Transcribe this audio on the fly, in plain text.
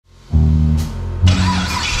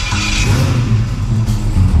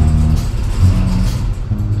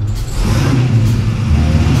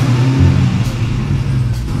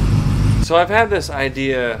So I've had this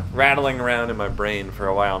idea rattling around in my brain for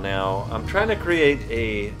a while now. I'm trying to create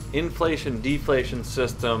a inflation-deflation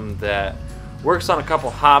system that works on a couple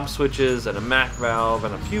Hobbs switches and a Mac valve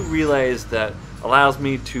and a few relays that allows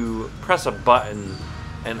me to press a button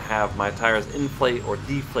and have my tires inflate or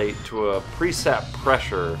deflate to a preset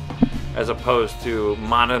pressure, as opposed to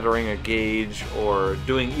monitoring a gauge or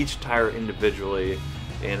doing each tire individually.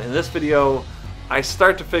 And in this video, I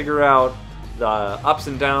start to figure out the ups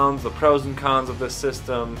and downs, the pros and cons of this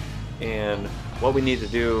system, and what we need to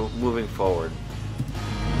do moving forward.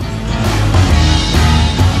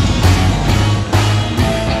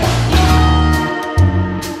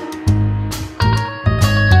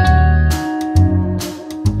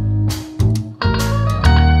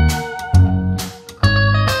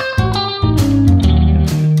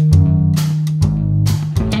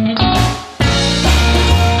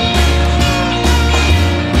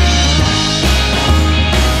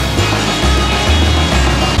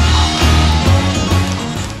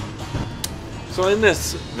 So in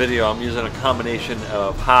this video, I'm using a combination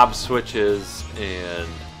of Hobbs switches and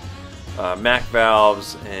Mac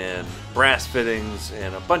valves and brass fittings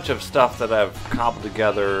and a bunch of stuff that I've cobbled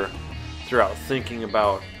together throughout thinking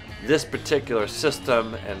about this particular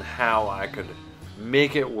system and how I could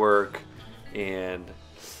make it work. And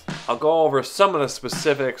I'll go over some of the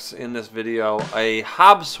specifics in this video. A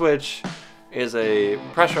Hobbs switch is a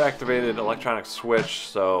pressure activated electronic switch,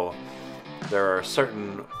 so there are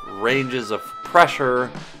certain ranges of pressure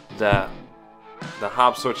that the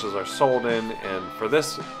Hobbs switches are sold in, and for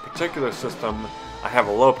this particular system I have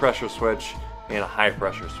a low pressure switch and a high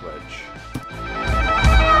pressure switch.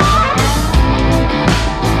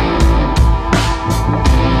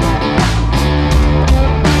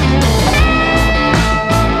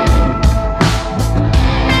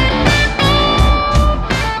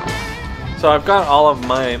 So I've got all of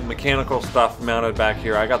my mechanical stuff mounted back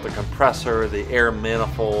here. I got the compressor, the air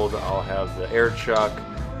manifold, I'll have the air chuck,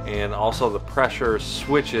 and also the pressure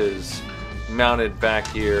switches mounted back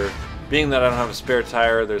here. Being that I don't have a spare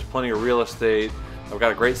tire, there's plenty of real estate. I've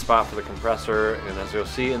got a great spot for the compressor, and as you'll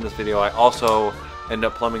see in this video, I also end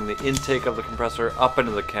up plumbing the intake of the compressor up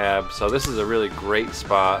into the cab. So this is a really great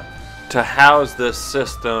spot to house this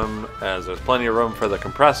system, as there's plenty of room for the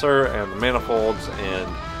compressor and the manifolds,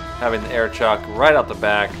 and having the air chuck right out the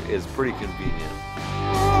back is pretty convenient.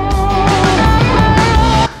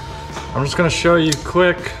 I'm just going to show you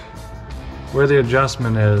quick where the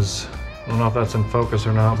adjustment is. I don't know if that's in focus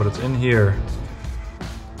or not, but it's in here.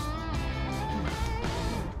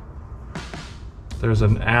 There's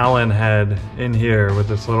an Allen head in here with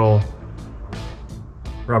this little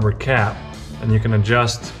rubber cap, and you can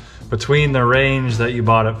adjust between the range that you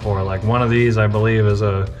bought it for. Like one of these I believe is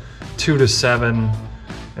a 2 to 7,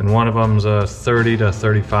 and one of them's a 30 to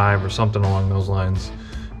 35 or something along those lines.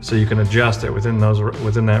 So you can adjust it within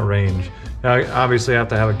that range. Now, obviously I have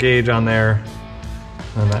to have a gauge on there,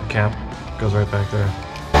 and that cap goes right back there.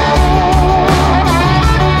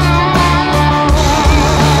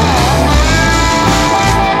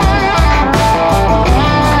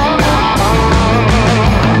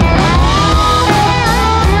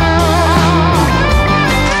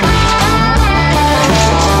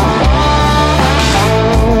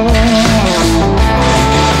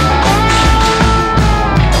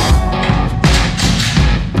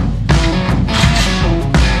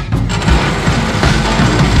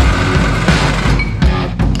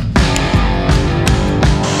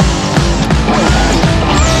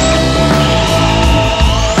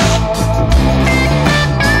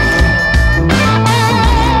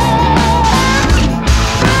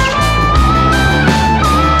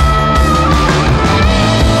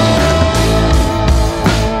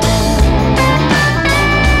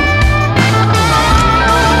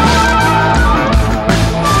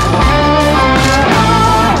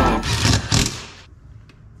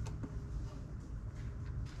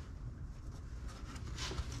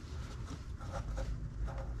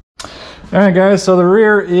 Alright guys, so the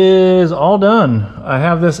rear is all done. I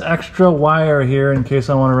have this extra wire here in case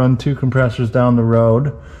I want to run 2 compressors down the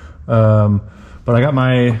road. But I got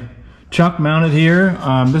my chuck mounted here.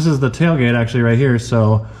 This is the tailgate actually right here,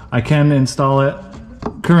 so I can install it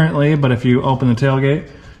currently, but if you open the tailgate,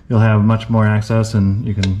 you'll have much more access and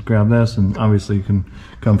you can grab this, and obviously you can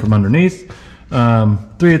come from underneath.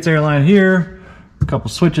 3/8 air line here, a couple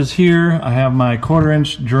switches here. I have my 1/4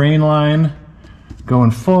 inch drain line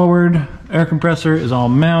going forward. Air compressor is all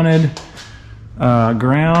mounted.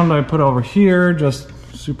 Ground I put over here, just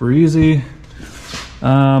super easy.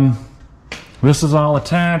 This is all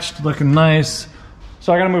attached, looking nice.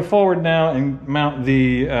 So I gotta move forward now and mount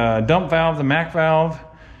the dump valve, the Mac valve,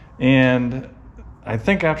 And I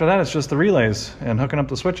think after that, it's just the relays and hooking up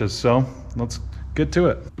the switches. So let's get to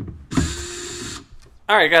it.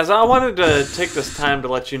 All right, guys, I wanted to take this time to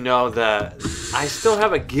let you know that I still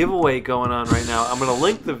have a giveaway going on right now. I'm going to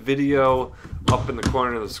link the video up in the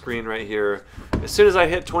corner of the screen right here. As soon as I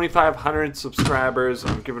hit 2,500 subscribers,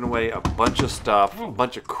 I'm giving away a bunch of stuff, a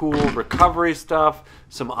bunch of cool recovery stuff,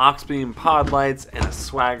 some aux beam pod lights, and a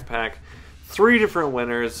swag pack. 3 different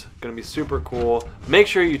winners, gonna be super cool. Make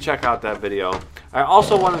sure you check out that video. I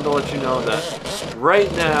also wanted to let you know that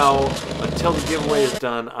right now, until the giveaway is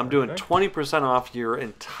done, I'm doing 20% off your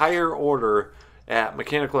entire order at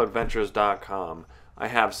mechanicaladventures.com. I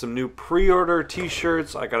have some new pre-order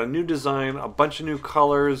t-shirts, I got a new design, a bunch of new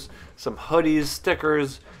colors, some hoodies,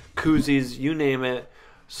 stickers, koozies, you name it.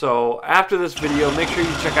 So after this video, make sure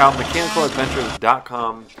you check out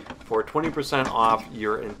mechanicaladventures.com for 20% off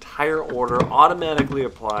your entire order automatically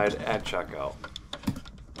applied at checkout.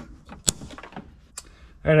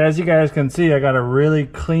 And as you guys can see, I got a really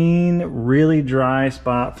clean, really dry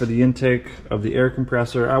spot for the intake of the air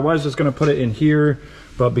compressor. I was just gonna put it in here,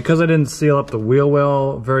 but because I didn't seal up the wheel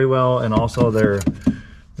well very well, and also the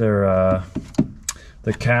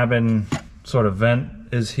cabin sort of vent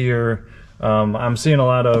is here, I'm seeing a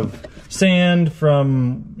lot of sand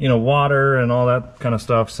from, you know, water and all that kind of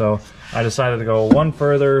stuff. So I decided to go one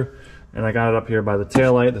further, and I got it up here by the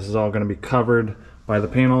taillight. This is all going to be covered by the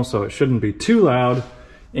panel, so it shouldn't be too loud,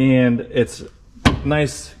 and it's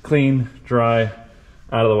nice, clean, dry,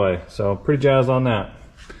 out of the way. So pretty jazzed on that.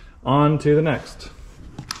 On to the next.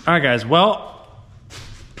 All right, guys. Well,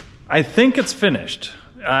 I think it's finished.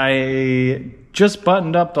 I just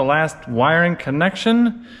buttoned up the last wiring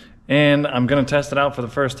connection, and I'm gonna test it out for the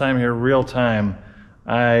first time here, real time.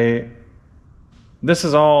 This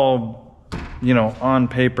is all, you know, on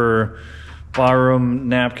paper, barroom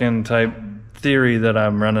napkin type theory that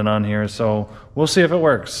I'm running on here, so we'll see if it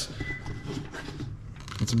works.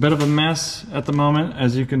 It's a bit of a mess at the moment,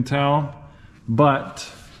 as you can tell, but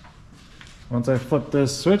once I flip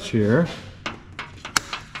this switch here,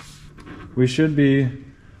 we should be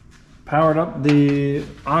powered up the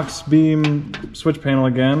aux beam switch panel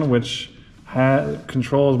again, which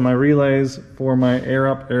controls my relays for my air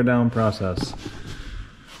up, air down process.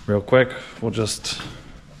 Real quick, we'll just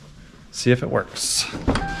see if it works.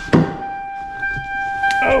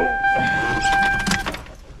 Oh!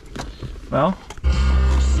 Well,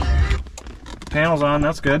 panel's on,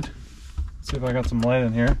 that's good. Let's see if I got some light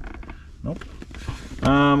in here. Nope.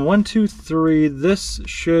 1, 2, 3, this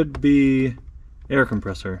should be air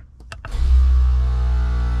compressor.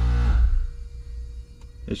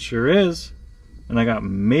 It sure is. And I got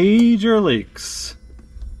major leaks.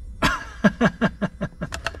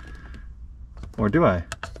 Or do I?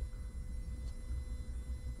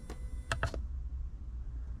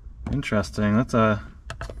 Interesting. That's a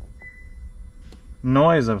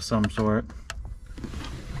noise of some sort.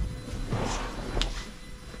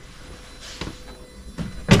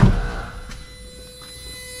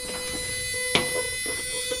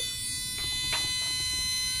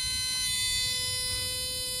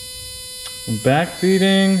 I'm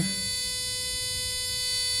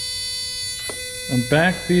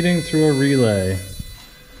backfeeding through a relay.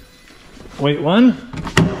 Wait, one?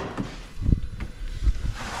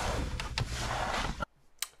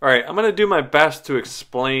 Alright, I'm going to do my best to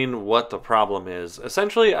explain what the problem is.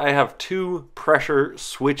 Essentially, I have 2 pressure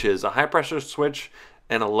switches, a high pressure switch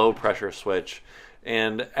and a low pressure switch.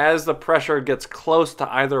 And as the pressure gets close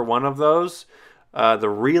to either one of those, the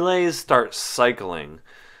relays start cycling.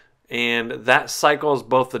 And that cycles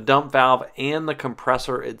both the dump valve and the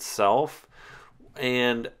compressor itself.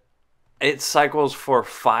 And it cycles for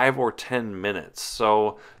 5 or 10 minutes.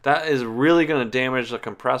 So that is really going to damage the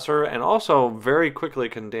compressor, and also very quickly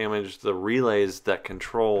can damage the relays that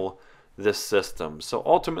control this system. So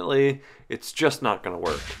ultimately, it's just not going to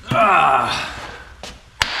work.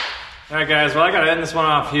 Alright guys, well I got to end this one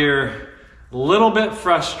off here. A little bit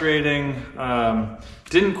frustrating.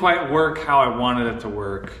 Didn't quite work how I wanted it to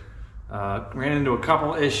work. Ran into a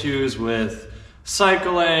couple issues with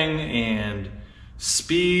cycling and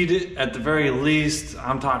speed at the very least.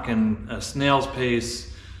 I'm talking a snail's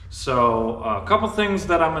pace. So a couple things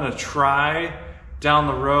that I'm going to try down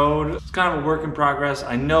the road. It's kind of a work in progress.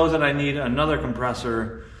 I know that I need another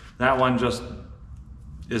compressor. That one just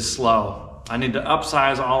is slow. I need to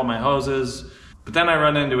upsize all of my hoses, but then I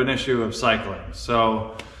run into an issue of cycling.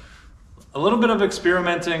 So a little bit of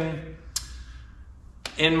experimenting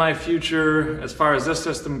in my future as far as this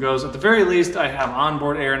system goes. At the very least, I have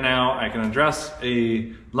onboard air now. I can address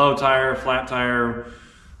a low tire, flat tire,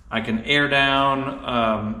 I can air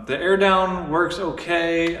down. The air down works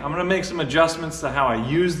okay. I'm gonna make some adjustments to how I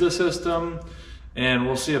use the system, and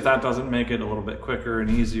we'll see if that doesn't make it a little bit quicker and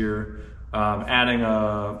easier. Adding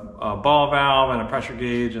a ball valve and a pressure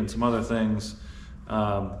gauge and some other things.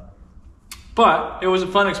 But it was a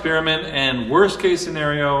fun experiment, and worst case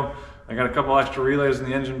scenario, I got a couple extra relays in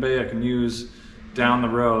the engine bay I can use down the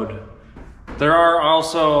road. There are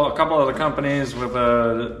also a couple other companies with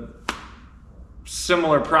a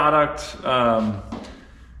similar product. One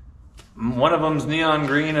of them's neon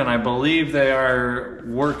green, and I believe they are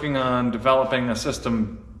working on developing a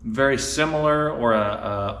system very similar, or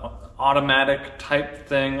a automatic type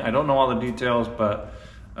thing. I don't know all the details, but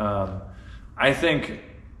I think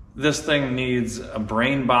this thing needs a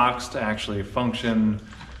brain box to actually function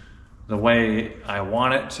the way I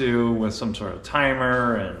want it to, with some sort of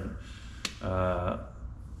timer and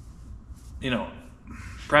you know,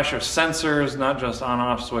 pressure sensors, not just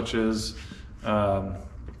on-off switches.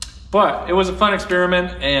 But it was a fun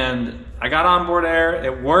experiment, and I got onboard air.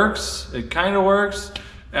 It works. It kind of works.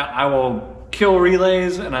 I will kill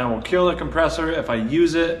relays and I will kill the compressor if I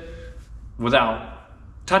use it without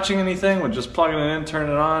touching anything, with just plugging it in, turn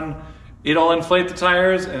it on. It'll inflate the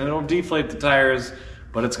tires and it'll deflate the tires,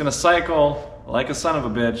 but it's gonna cycle like a son of a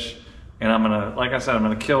bitch. And I'm gonna, like I said, I'm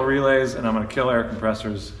gonna kill relays and I'm gonna kill air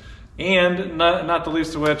compressors. And not the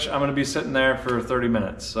least of which, I'm gonna be sitting there for 30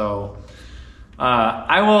 minutes. So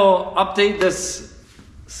I will update this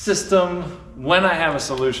system when I have a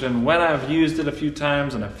solution, when I've used it a few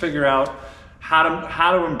times and I figure out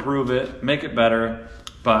how to improve it, make it better.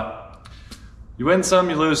 But you win some,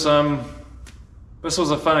 you lose some. This was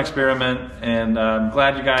a fun experiment, and I'm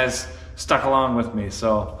glad you guys stuck along with me.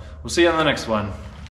 So we'll see you on the next one.